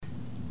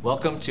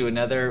Welcome to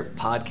another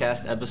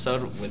podcast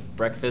episode with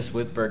Breakfast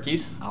with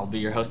Berkeys. I'll be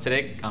your host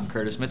today. I'm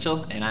Curtis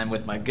Mitchell, and I'm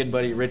with my good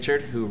buddy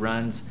Richard, who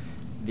runs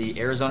the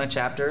Arizona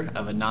chapter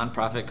of a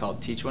nonprofit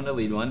called Teach One to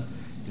Lead One.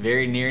 It's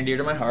very near and dear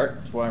to my heart.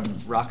 That's why I'm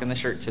rocking the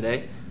shirt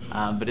today.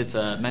 But it's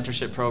a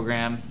mentorship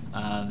program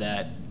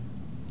that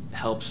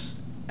helps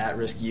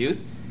at-risk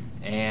youth,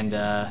 and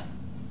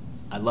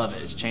I love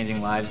it. It's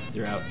changing lives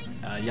throughout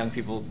young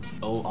people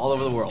all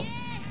over the world.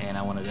 And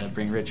I wanted to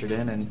bring Richard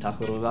in and talk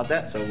a little about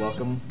that. So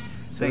welcome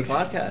to the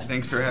podcast.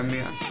 Thanks for having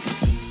me on.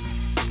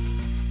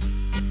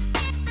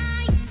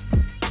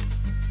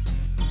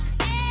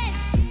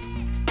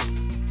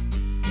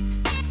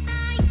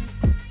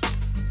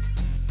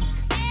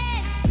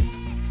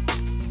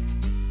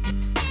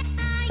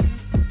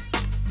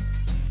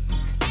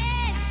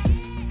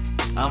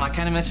 I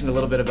kind of mentioned a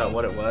little bit about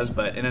what it was,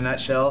 but in a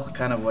nutshell,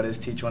 kind of what is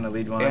Teach One to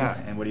Lead One,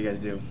 and what do you guys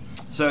do?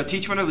 So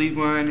Teach One to Lead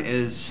One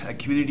is a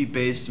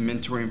community-based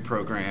mentoring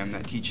program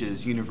that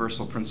teaches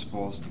universal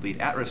principles to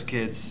lead at-risk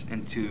kids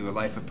into a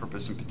life of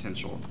purpose and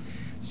potential.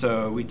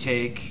 So we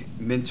take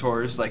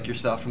mentors like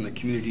yourself from the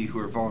community who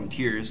are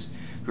volunteers,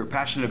 who are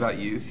passionate about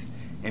youth,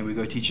 and we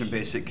go teach them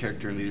basic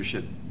character and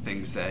leadership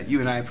things that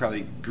you and I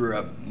probably grew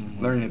up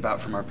learning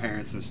about from our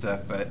parents and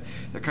stuff, but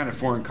they're kind of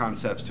foreign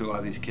concepts to a lot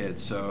of these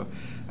kids. So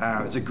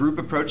it's a group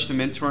approach to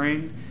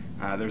mentoring.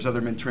 There's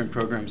other mentoring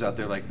programs out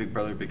there like Big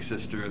Brother, Big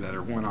Sister that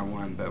are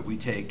one-on-one, but we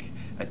take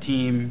a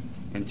team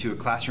into a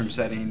classroom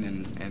setting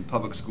and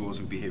public schools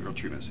and behavioral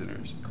treatment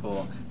centers.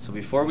 Cool. So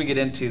before we get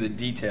into the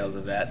details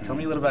of that, tell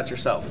me a little about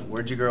yourself.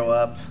 Where'd you grow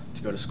up? Did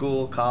you go to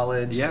school,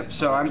 college? Yep,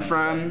 so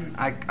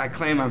I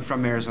claim I'm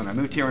from Arizona. I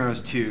moved here when I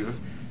was 2.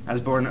 I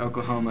was born in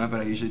Oklahoma,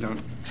 but I usually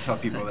don't tell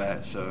people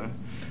that. So,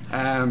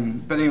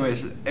 but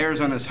anyways,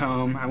 Arizona's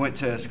home. I went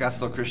to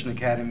Scottsdale Christian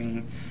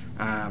Academy.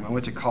 I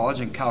went to college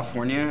in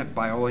California at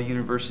Biola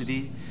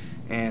University,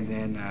 and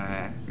then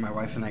my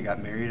wife and I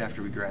got married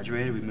after we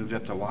graduated. We moved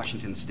up to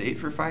Washington State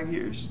for 5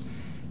 years,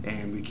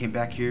 and we came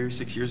back here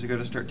 6 years ago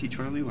to start Teach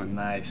One to Lead One.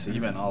 Nice. So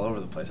you've been all over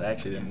the place. I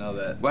actually didn't know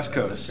that. West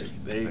Coast.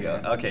 There you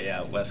go. Okay,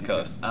 yeah, West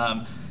Coast.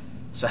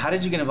 So how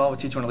did you get involved with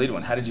Teach One to Lead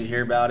One? How did you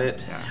hear about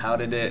it? Yeah. How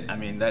did it,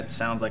 that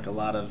sounds like a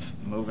lot of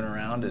moving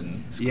around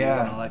and school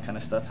and all that kind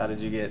of stuff. How did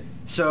you get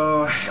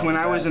So when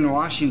I was in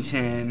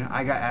Washington,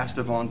 I got asked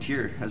to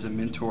volunteer as a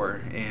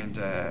mentor, and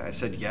I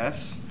said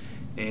yes.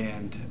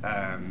 And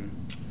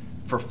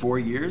for 4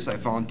 years, I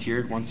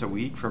volunteered once a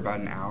week for about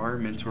an hour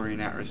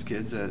mentoring at-risk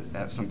kids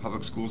at some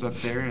public schools up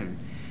there,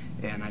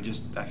 and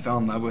I fell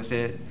in love with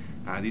it.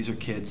 These are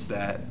kids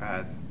that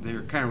they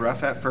were kind of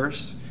rough at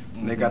first.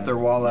 They got their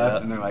wall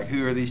up, and they're like,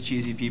 who are these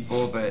cheesy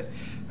people? But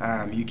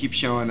you keep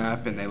showing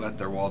up, and they let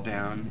their wall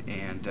down,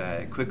 and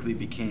it quickly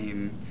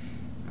became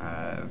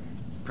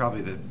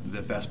probably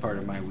the best part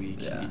of my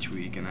week each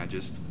week, and I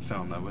just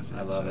fell in love with it.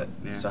 I love it.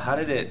 Yeah. So how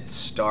did it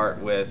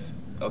start with,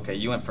 okay,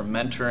 you went from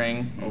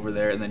mentoring over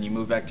there, and then you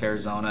moved back to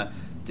Arizona.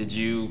 Did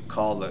you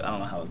call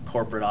the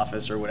corporate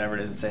office or whatever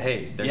it is and say,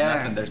 hey,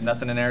 there's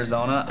nothing in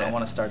Arizona. I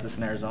want to start this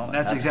in Arizona?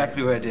 That's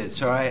exactly what I did.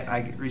 So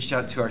I reached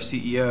out to our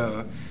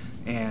CEO,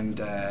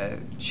 and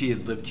she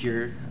had lived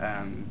here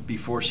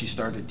before she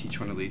started Teach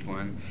One to Lead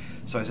One.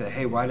 So I said,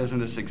 hey, why doesn't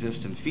this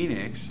exist in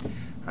Phoenix?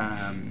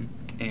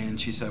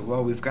 And she said,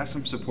 well, we've got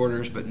some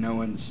supporters, but no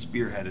one's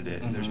spearheaded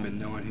it. There's been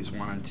no one who's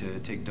wanted to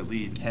take the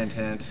lead. Hint,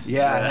 hint.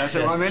 Yeah, and I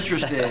said, well, I'm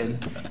interested.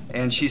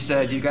 And she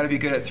said, you got to be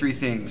good at 3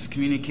 things: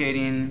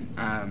 communicating,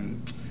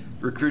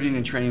 recruiting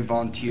and training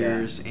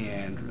volunteers,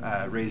 and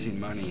raising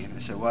money. And I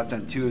said, well, I've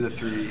done 2 of the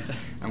 3.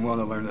 I'm willing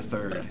to learn the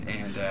 3rd.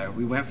 And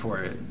we went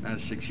for it. That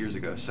was 6 years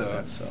ago. So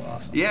that's so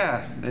awesome.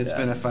 Yeah, it's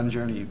been a fun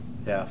journey.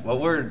 Yeah.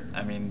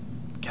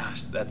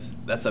 Gosh,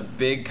 that's a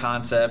big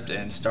concept,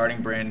 and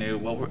starting brand new.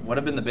 What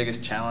have been the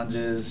biggest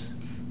challenges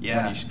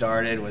when you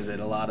started? Was it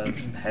a lot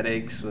of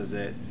headaches? Was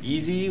it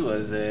easy?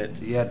 Was it?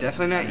 Yeah,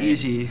 definitely not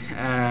easy.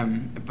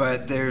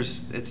 But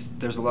there's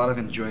a lot of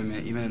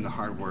enjoyment even in the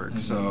hard work.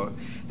 So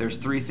there's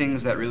 3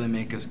 things that really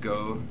make us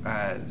go: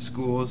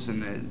 schools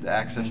and the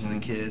access to the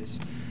kids,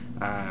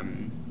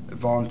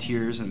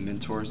 volunteers and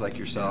mentors like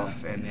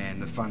yourself, and then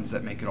the funds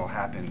that make it all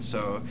happen.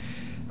 So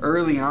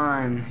early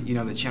on,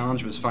 the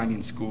challenge was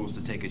finding schools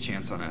to take a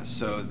chance on us.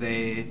 So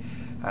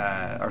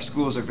our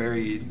schools are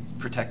very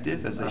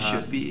protective, as they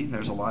should be.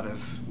 There's a lot of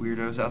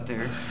weirdos out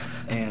there,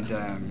 and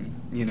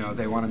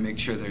they want to make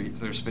sure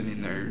they're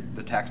spending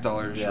the tax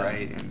dollars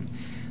right.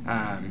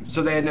 And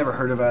so they had never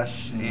heard of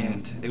us,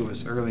 and it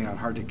was early on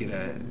hard to get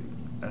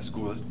a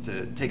school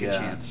to take a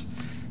chance.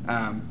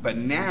 But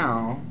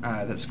now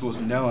that schools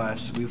know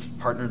us, we've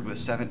partnered with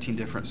 17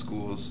 different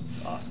schools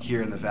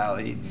here in the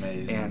Valley.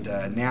 Amazing.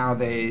 And now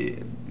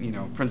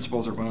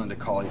principals are willing to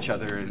call each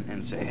other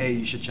and say, hey,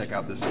 you should check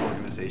out this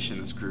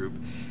organization, this group.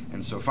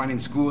 And so finding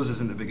schools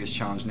isn't the biggest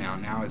challenge now.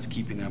 Now it's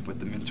keeping up with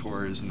the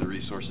mentors and the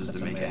resources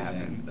to make it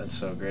happen. That's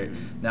so great.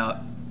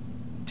 Now,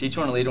 Teach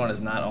One to Lead One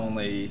is not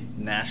only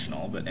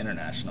national, but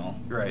international.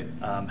 Right.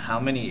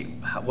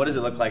 What does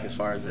it look like as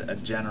far as a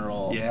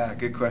general? Yeah,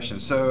 good question.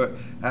 So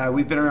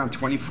we've been around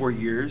 24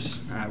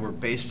 years. We're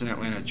based in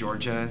Atlanta,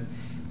 Georgia.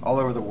 all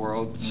over the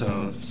world.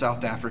 So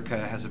South Africa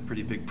has a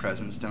pretty big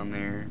presence down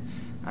there.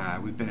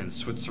 We've been in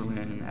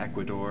Switzerland,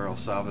 Ecuador, El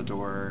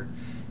Salvador,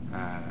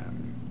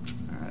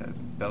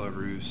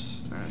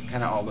 Belarus,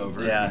 kind of all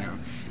over. Yeah.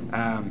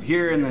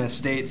 Here in the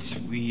States,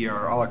 we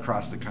are all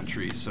across the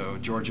country. So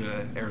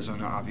Georgia,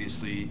 Arizona,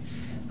 obviously,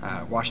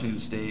 Washington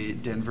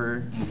State,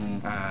 Denver,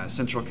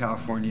 Central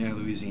California,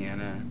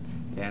 Louisiana,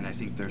 and I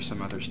think there's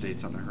some other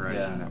states on the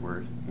horizon that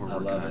we're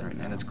working on right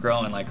now. And it's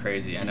growing like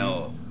crazy. I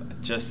know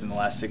just in the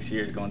last 6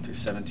 years going through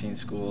 17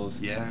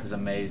 schools is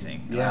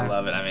amazing. Yeah. I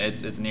love it. I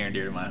mean, it's near and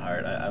dear to my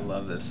heart. I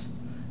love this.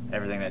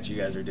 Everything that you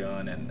guys are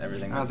doing and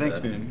everything. Oh,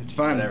 thanks, man. It's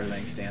fun. What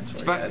everything stands for.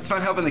 It's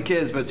fun helping the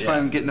kids, but it's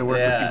fun getting to work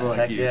with people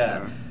like you.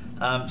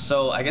 Yeah.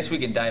 So I guess we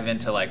can dive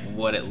into like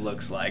what it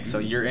looks like. So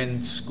you're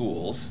in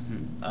schools.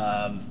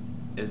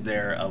 Is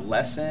there a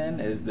lesson?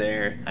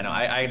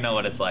 I know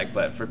what it's like,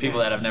 but for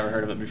people that have never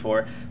heard of it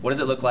before, what does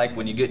it look like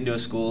when you get into a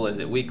school? Is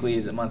it weekly?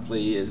 Is it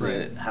monthly?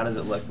 How does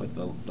it look with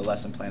the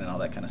lesson plan and all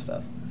that kind of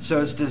stuff? So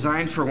it's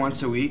designed for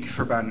once a week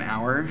for about an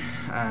hour.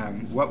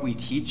 What we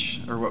teach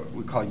are what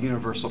we call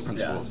universal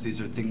principles. Yeah. These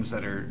are things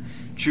that are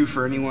true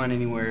for anyone,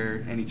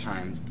 anywhere,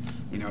 anytime.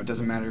 It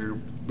doesn't matter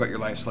what your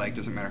life's like,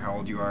 doesn't matter how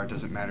old you are,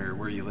 doesn't matter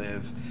where you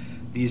live.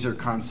 These are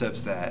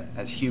concepts that,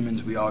 as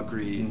humans, we all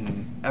agree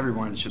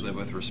everyone should live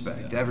with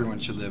respect. Yeah. Everyone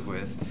should live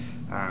with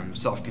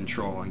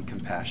self-control and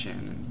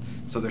compassion.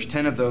 And so there's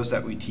 10 of those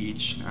that we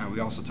teach. We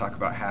also talk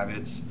about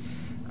habits.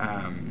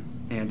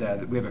 And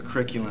we have a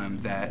curriculum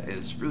that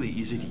is really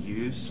easy to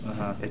use.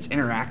 It's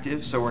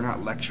interactive, so we're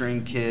not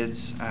lecturing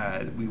kids.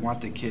 We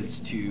want the kids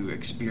to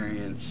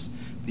experience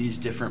these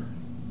different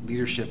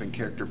leadership and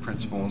character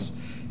principles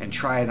and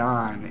try it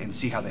on and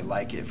see how they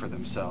like it for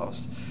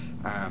themselves.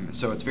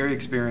 So it's very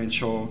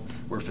experiential.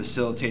 We're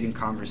facilitating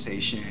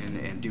conversation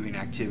and doing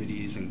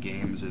activities and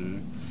games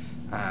and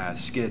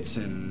skits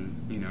and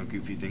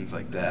goofy things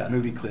like that.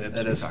 Movie clips.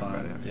 That is fun.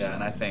 About it. Yeah,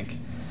 and I think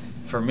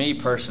for me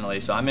personally,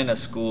 so I'm in a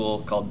school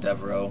called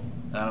Devereaux.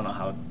 I don't know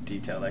how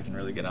detailed I can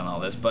really get on all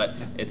this, but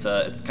it's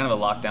kind of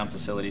a lockdown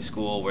facility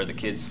school where the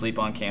kids sleep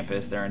on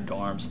campus. They're in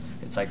dorms.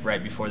 It's like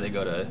right before they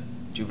go to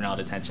juvenile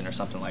detention or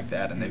something like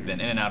that, and they've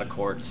been in and out of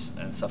courts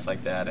and stuff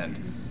like that. And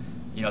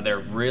they're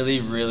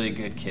really, really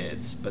good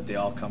kids, but they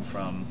all come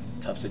from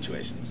tough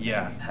situations.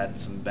 Yeah. Had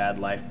some bad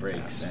life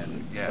breaks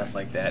and stuff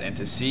like that. And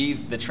to see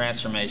the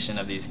transformation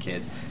of these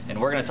kids, and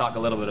we're going to talk a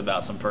little bit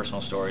about some personal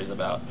stories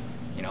about,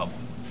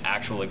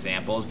 actual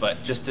examples,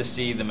 but just to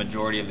see the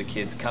majority of the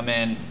kids come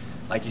in,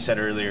 like you said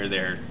earlier,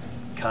 they're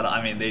cut.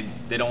 I mean,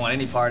 they don't want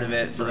any part of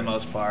it for the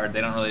most part. They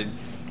don't really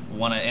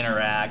want to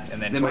interact, and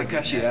then they might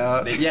cuss you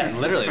out.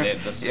 Literally.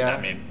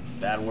 I mean,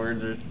 bad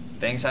words or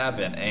things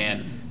happen,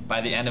 and by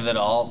the end of it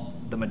all,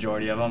 the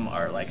majority of them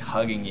are like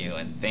hugging you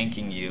and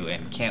thanking you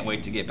and can't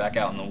wait to get back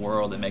out in the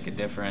world and make a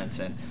difference,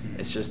 and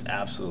it's just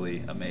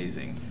absolutely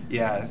amazing.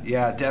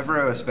 Yeah,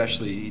 Devereaux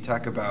especially. You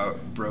talk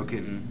about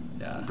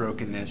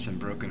brokenness and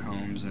broken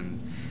homes,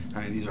 and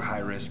I mean these are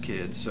high-risk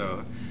kids.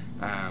 So,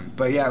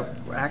 but yeah,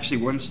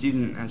 actually one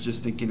student I was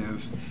just thinking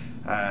of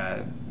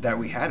that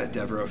we had at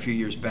Devereaux a few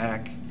years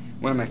back.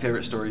 One of my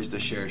favorite stories to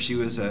share. She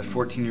was a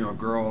 14-year-old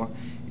girl,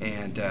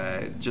 and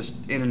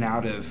just in and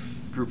out of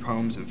group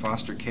homes and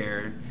foster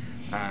care.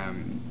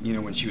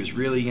 When she was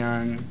really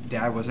young,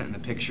 dad wasn't in the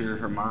picture.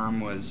 Her mom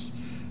was,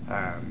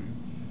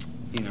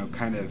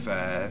 kind of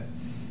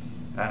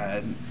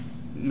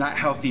not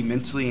healthy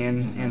mentally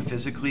and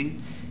physically,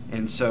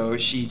 and so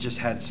she just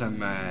had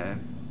some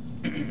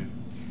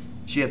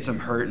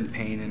hurt and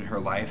pain in her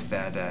life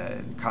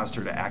that caused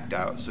her to act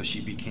out. So she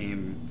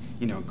became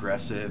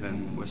aggressive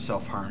and was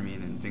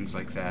self-harming and things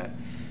like that.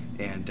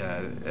 And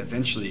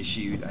eventually,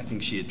 I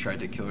think she had tried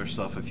to kill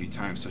herself a few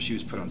times. So she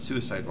was put on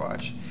suicide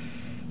watch.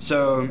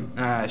 So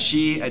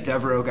she at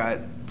Devereaux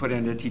got put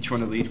into Teach One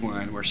to Lead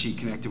One, where she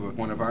connected with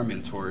one of our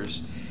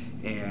mentors,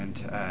 and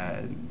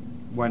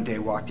one day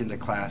walked into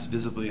class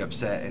visibly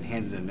upset and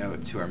handed a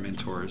note to our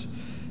mentors.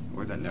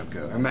 Where'd that note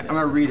go? I'm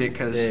gonna read it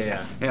because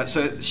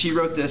So she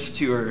wrote this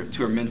to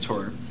her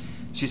mentor.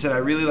 She said, "I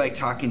really like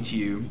talking to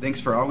you.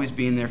 Thanks for always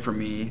being there for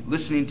me,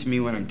 listening to me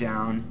when I'm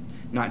down,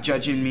 not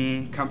judging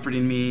me,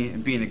 comforting me,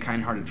 and being a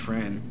kind-hearted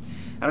friend.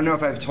 I don't know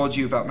if I've told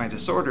you about my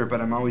disorder, but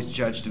I'm always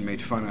judged and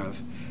made fun of.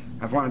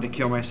 I've wanted to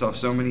kill myself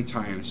so many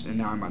times, and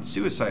now I'm on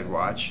suicide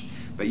watch.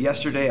 But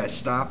yesterday I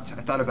stopped,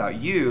 I thought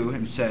about you,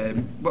 and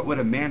said, what would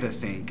Amanda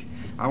think?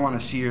 I want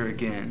to see her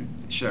again.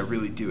 Should I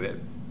really do it?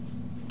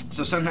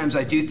 So sometimes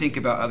I do think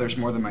about others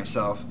more than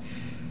myself.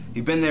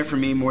 You've been there for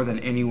me more than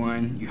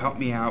anyone. You help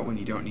me out when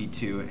you don't need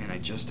to, and I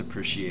just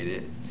appreciate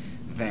it.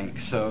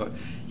 Thanks." So,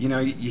 you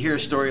hear a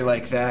story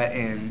like that,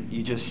 and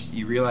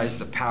you realize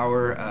the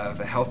power of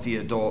a healthy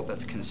adult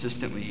that's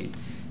consistently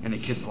in a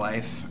kid's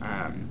life,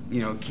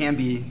 can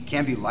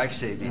be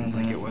life-saving,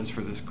 like it was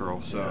for this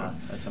girl. So yeah,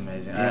 that's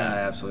amazing. Yeah. I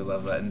absolutely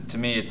love that. And to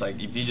me, it's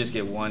like if you just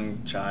get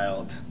one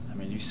child,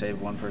 you save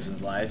one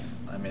person's life.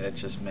 It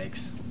just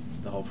makes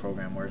the whole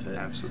program worth it.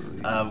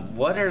 Absolutely.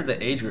 What are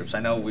the age groups? I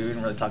know we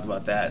didn't really talk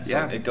about that.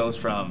 So it goes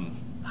from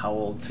how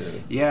old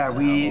to? Yeah, to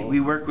we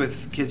work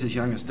with kids as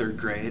young as 3rd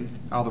grade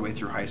all the way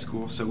through high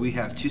school. So we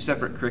have 2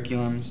 separate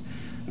curriculums.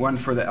 One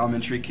for the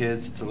elementary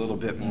kids, it's a little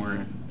bit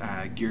more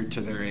geared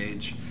to their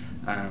age,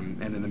 and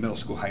then the middle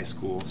school, high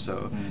school.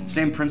 So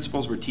same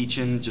principles we're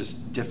teaching,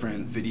 just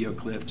different video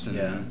clips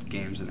and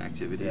games and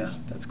activities.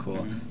 Yeah, that's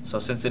cool. So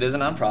since it is a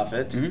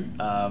nonprofit,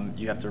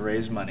 you have to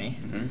raise money.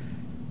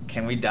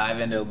 Can we dive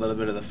into a little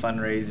bit of the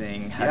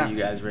fundraising? How do you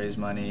guys raise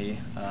money?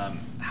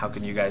 How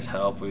can you guys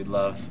help? We'd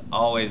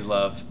always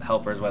love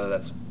helpers, whether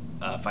that's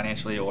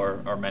financially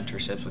or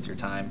mentorships with your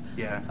time.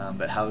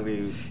 But how do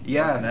we?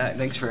 Yeah, what's next?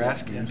 Thanks for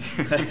asking.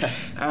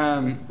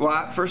 Yeah.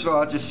 Well, first of all,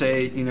 I'll just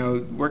say,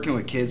 working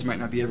with kids might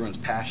not be everyone's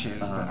passion,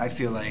 but I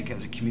feel like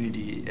as a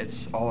community,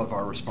 it's all of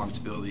our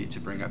responsibility to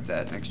bring up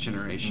that next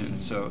generation.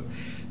 So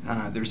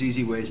there's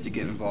easy ways to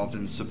get involved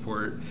and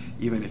support,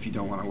 even if you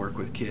don't want to work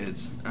with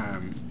kids.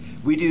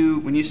 We do,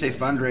 when you say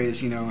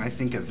fundraise, I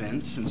think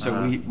events, and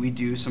so we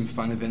do some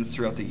fun events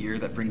throughout the year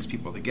that brings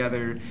people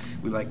together.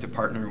 We like to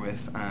partner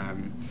with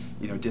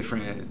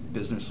different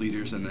business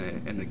leaders in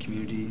the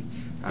community,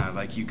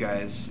 like you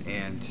guys,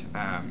 and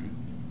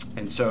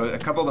so a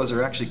couple of those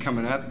are actually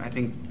coming up. I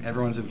think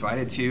everyone's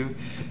invited to.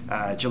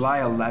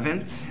 July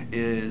 11th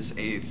is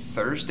a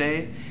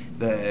Thursday.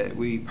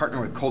 We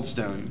partner with Cold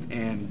Stone,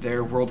 and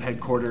their world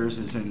headquarters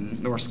is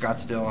in North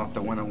Scottsdale off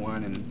the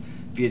 101 and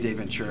Via de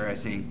Ventura, I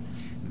think.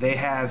 They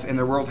have, in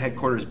their world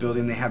headquarters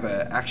building, they have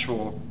an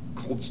actual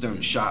Cold Stone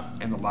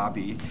shop in the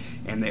lobby,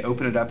 and they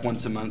open it up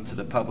once a month to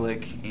the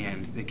public,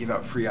 and they give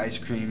out free ice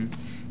cream,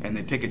 and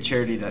they pick a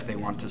charity that they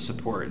want to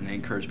support, and they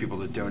encourage people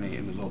to donate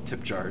in the little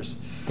tip jars.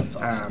 That's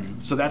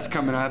awesome. So that's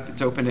coming up.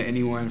 It's open to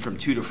anyone from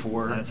 2 to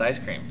 4. And it's ice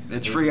cream.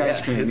 It's free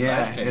ice cream,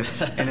 Ice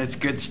cream. And it's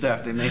good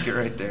stuff. They make it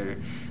right there.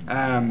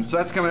 So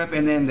that's coming up,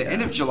 and then the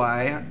end of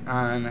July,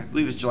 on I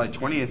believe it's July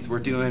 20th, we're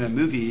doing a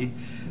movie,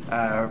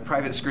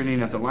 private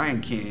screening of The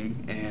Lion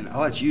King, and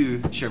I'll let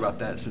you share about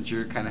that since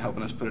you're kind of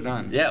helping us put it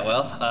on. Yeah,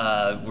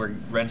 well, we're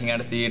renting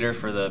out a theater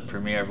for the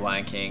premiere of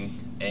Lion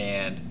King,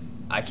 and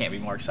I can't be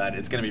more excited.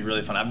 It's going to be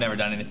really fun. I've never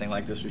done anything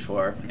like this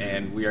before,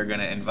 and we are going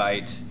to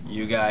invite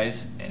you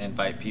guys and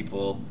invite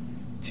people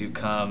to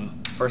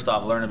come, first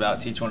off, learn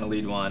about Teach One to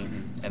Lead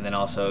One, and then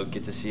also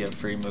get to see a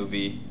free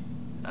movie,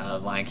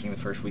 Lion King, the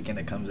first weekend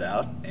it comes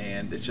out.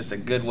 And it's just a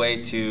good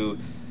way to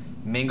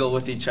mingle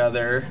with each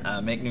other,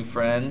 make new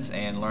friends,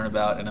 and learn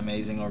about an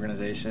amazing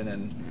organization,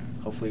 and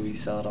hopefully we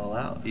sell it all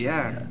out.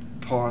 Yeah.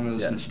 Pull on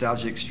those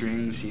nostalgic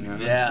strings,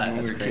 Yeah, when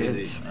that's we were crazy.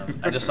 kids.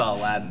 I just saw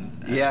Aladdin,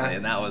 actually,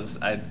 and that was,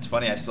 it's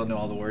funny, I still know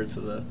all the words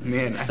to the...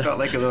 Man, I felt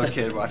like a little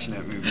kid watching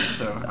that movie,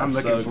 so I'm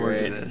looking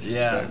forward to this.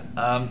 Yeah.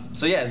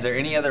 So is there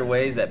any other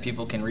ways that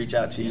people can reach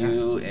out to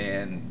you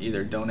and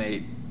either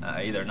donate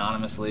either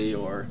anonymously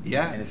or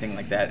anything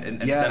like that,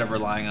 instead of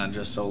relying on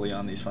just solely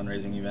on these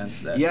fundraising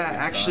events?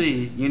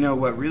 Actually,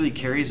 what really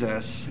carries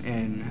us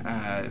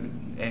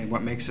and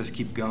what makes us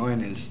keep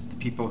going is the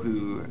people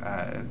who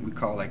we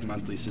call like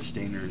monthly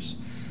sustainers,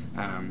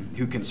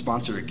 who can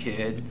sponsor a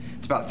kid.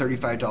 It's about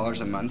 $35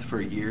 a month for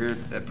a year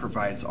that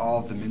provides all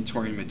of the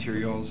mentoring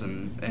materials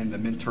and the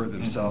mentor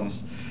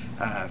themselves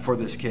for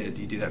this kid.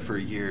 You do that for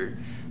a year.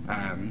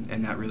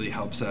 And that really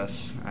helps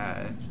us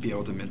be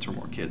able to mentor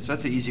more kids. So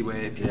that's an easy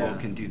way people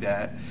can do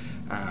that.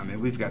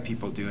 And we've got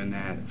people doing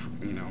that, for,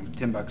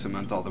 $10 a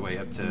month all the way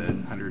up to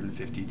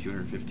 150,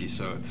 250.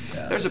 So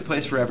there's a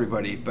place for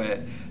everybody.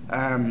 But,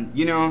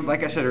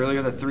 like I said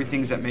earlier, the 3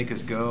 things that make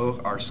us go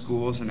are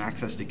schools and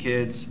access to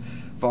kids,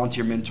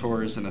 volunteer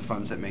mentors, and the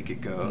funds that make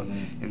it go.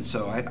 And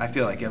so I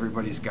feel like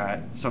everybody's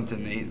got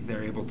something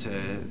they're able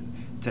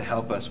to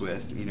help us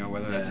with,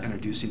 whether that's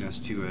introducing us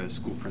to a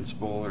school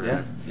principal or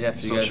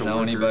if you guys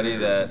know anybody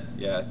that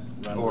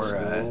runs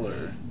a school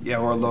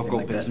or a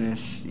local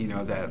business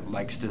that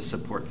likes to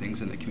support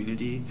things in the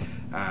community.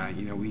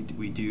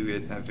 We do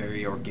it a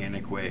very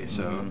organic way.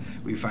 So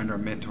we find our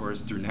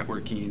mentors through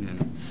networking,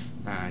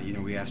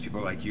 and we ask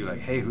people like you, like,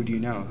 hey, who do you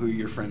know? Who are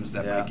your friends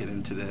that might get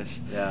into this?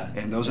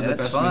 And those are the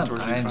best mentors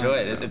we find. I enjoy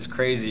it. It's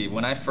crazy.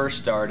 When I first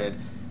started,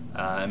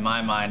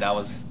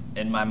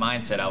 in my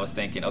mindset, I was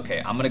thinking,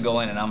 okay, I'm going to go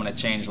in and I'm going to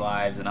change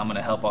lives and I'm going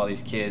to help all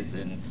these kids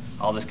and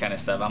all this kind of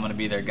stuff. I'm going to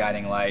be their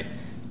guiding light.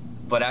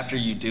 But after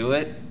you do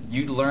it,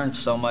 you learn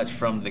so much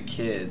from the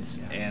kids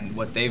and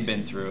what they've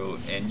been through,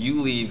 and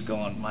you leave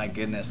going, my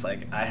goodness,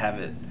 like I have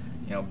it,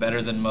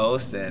 better than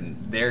most, and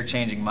they're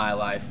changing my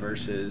life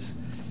versus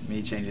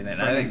me changing it.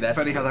 And I think that's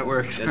funny how that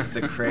works. It's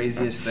the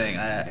craziest thing.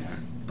 It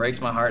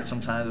breaks my heart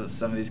sometimes what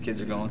some of these kids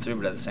are going through,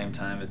 but at the same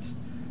time, it's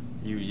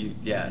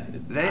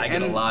I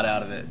get a lot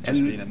out of it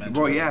just being a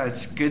mentor. Well,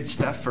 it's good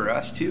stuff for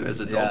us too as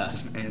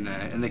adults,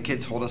 and the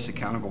kids hold us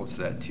accountable to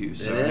that too.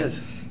 So it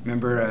is.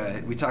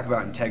 Remember, we talk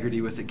about integrity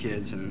with the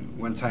kids, and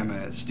one time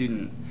a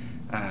student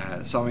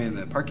saw me in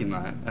the parking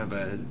lot of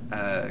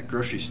a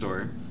grocery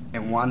store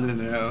and wanted to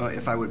know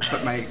if I would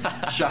put my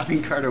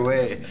shopping cart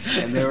away,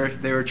 and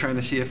they were trying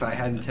to see if I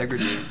had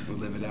integrity and would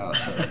live it out.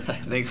 So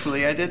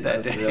thankfully, I did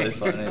that. That's really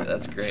funny.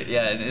 That's great.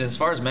 Yeah, and as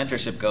far as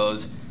mentorship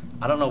goes,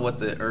 I don't know what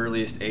the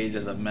earliest age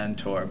is of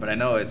mentor, but I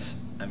know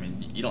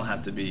you don't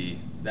have to be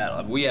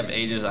that we have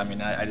ages. I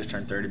mean, I just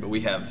turned 30, but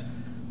we have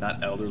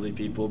not elderly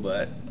people,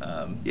 but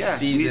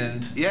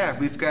seasoned.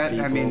 We've got.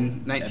 People. I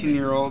mean,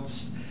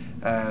 19-year-olds.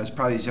 Is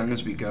probably as young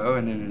as we go,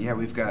 and then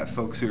we've got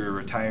folks who are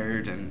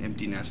retired and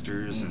empty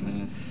nesters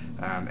and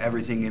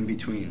everything in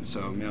between.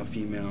 So male,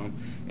 female,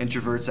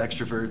 introverts,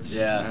 extroverts,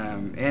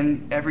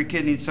 and every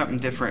kid needs something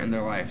different in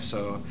their life.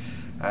 So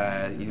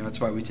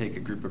that's why we take a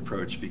group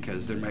approach,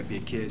 because there might be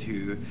a kid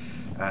who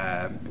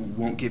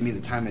won't give me the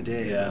time of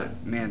day,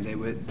 but man,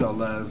 they'll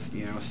love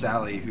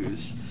Sally,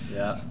 who's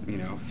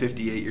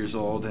 58 years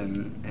old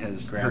and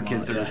has her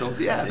kids are adults.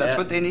 That's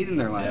what they need in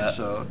their life.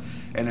 So,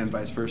 and then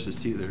vice versa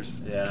too.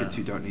 There's kids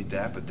who don't need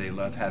that, but they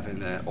love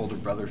having an older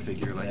brother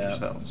figure like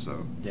yourself.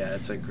 So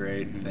it's a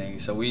great thing.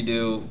 So we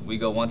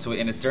go once a week,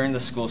 and it's during the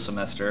school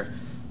semester.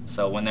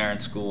 So when they're in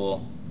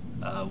school,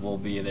 we'll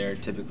be there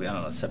typically, I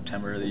don't know,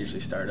 September. They usually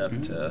start up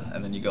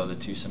and then you go the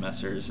 2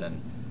 semesters and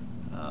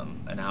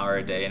an hour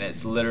a day, and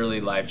it's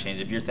literally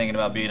life-changing. If you're thinking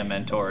about being a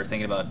mentor or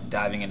thinking about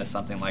diving into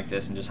something like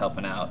this and just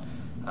helping out,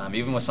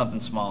 even with something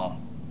small,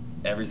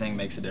 everything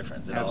makes a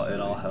difference. It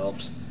all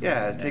helps.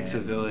 Yeah, it takes a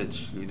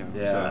village, So,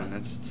 and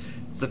it's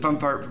the fun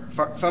part.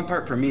 Fun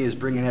part for me is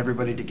bringing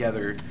everybody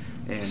together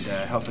and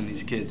helping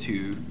these kids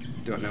who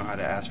don't know how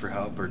to ask for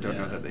help or don't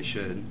know that they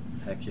should.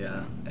 Heck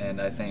yeah.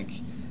 And I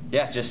think,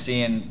 just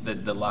seeing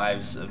the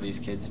lives of these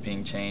kids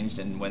being changed,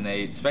 and when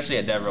they, especially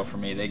at Devereaux for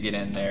me, they get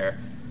in there,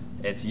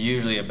 it's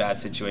usually a bad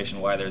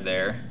situation why they're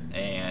there,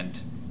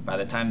 and by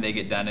the time they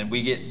get done, and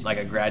we get like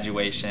a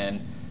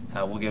graduation,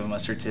 we'll give them a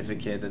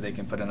certificate that they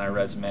can put in their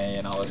resume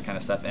and all this kind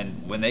of stuff,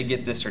 and when they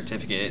get this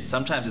certificate,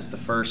 sometimes it's the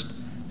first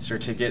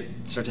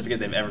certificate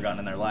they've ever gotten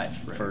in their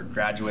life for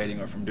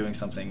graduating or from doing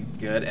something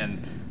good,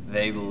 and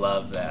they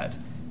love that,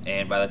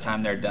 and by the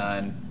time they're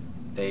done,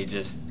 they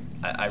just,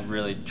 I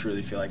really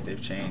truly feel like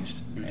they've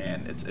changed,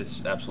 and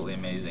it's absolutely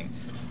amazing.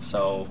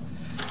 So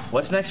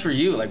what's next for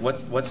you? Like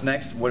what's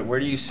next?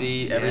 Where do you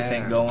see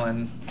everything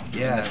going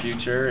in the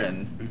future?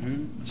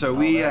 And so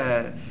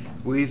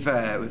we've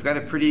got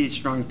a pretty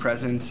strong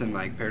presence in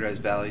like Paradise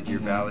Valley, Deer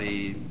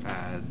Valley,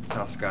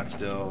 South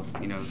Scottsdale,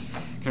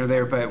 kind of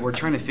there. But we're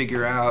trying to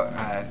figure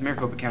out.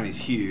 Maricopa County is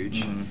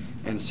huge,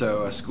 and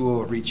so a school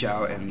will reach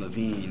out in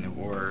Laveen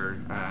or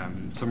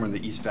somewhere in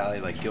the East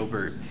Valley like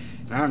Gilbert.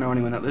 And I don't know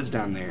anyone that lives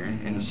down there,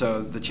 and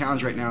so the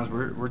challenge right now is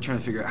we're trying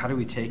to figure out how do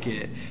we take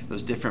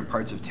those different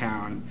parts of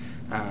town,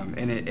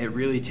 and it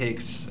really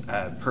takes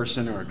a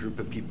person or a group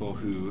of people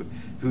who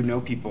know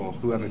people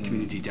who have a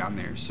community down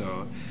there.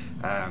 So,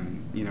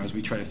 as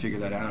we try to figure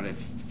that out, if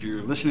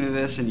you're listening to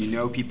this and you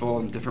know people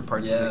in different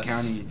parts of the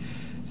county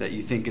that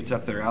you think it's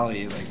up their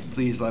alley, like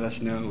please let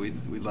us know.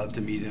 We'd love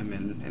to meet them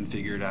and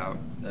figure it out.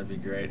 That'd be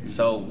great.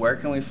 So where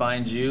can we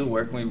find you?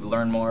 Where can we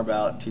learn more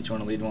about Teach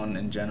One to Lead One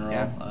in general?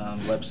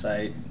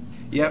 Website?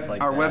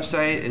 Our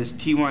website is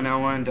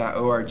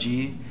t1l1.org.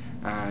 You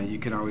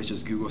can always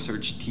just Google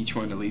search Teach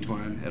One to Lead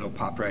One. It'll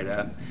pop right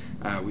up.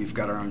 We've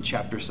got our own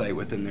chapter site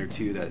within there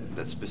too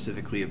that's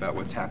specifically about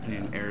what's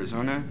happening in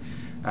Arizona.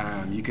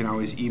 You can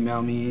always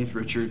email me,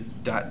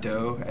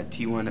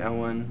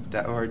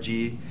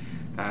 richard.doe@t1l1.org.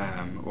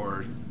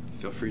 Or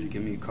feel free to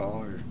give me a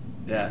call.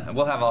 And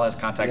we'll have all his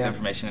contact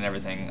information and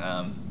everything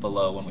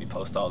below when we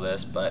post all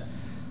this. But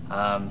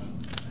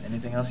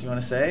anything else you want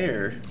to say,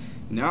 or?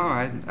 No,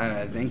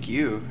 I thank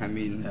you. I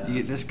mean,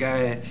 this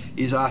guy,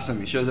 he's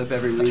awesome. He shows up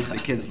every week. The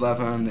kids love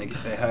him. They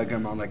hug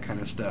him, all that kind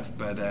of stuff.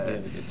 But we have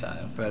a good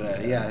time. But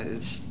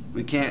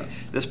we can't.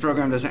 This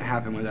program doesn't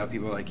happen without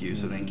people like you.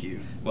 So thank you.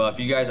 Well, if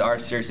you guys are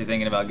seriously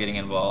thinking about getting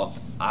involved,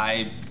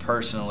 I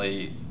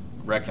personally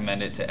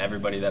recommend it to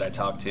everybody that I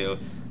talk to.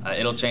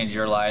 It'll change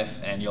your life,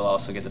 and you'll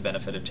also get the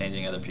benefit of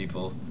changing other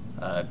people,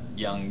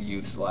 young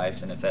youth's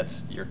lives. And if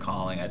that's your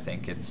calling, I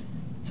think it's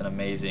an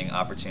amazing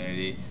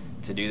opportunity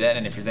to do that.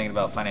 And if you're thinking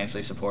about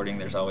financially supporting,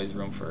 there's always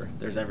room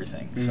there's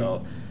everything.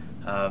 So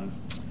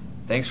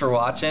thanks for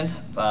watching.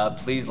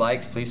 Please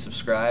please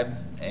subscribe.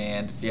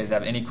 And if you guys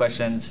have any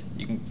questions,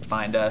 you can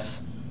find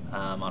us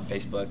on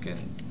Facebook and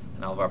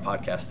all of our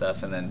podcast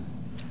stuff. And then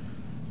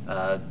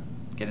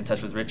get in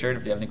touch with Richard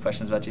if you have any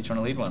questions about Teach One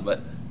to Lead One.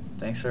 But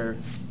thanks for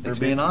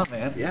being on,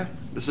 man. Yeah,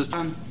 this was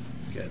fun.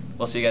 It's good.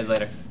 We'll see you guys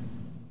later.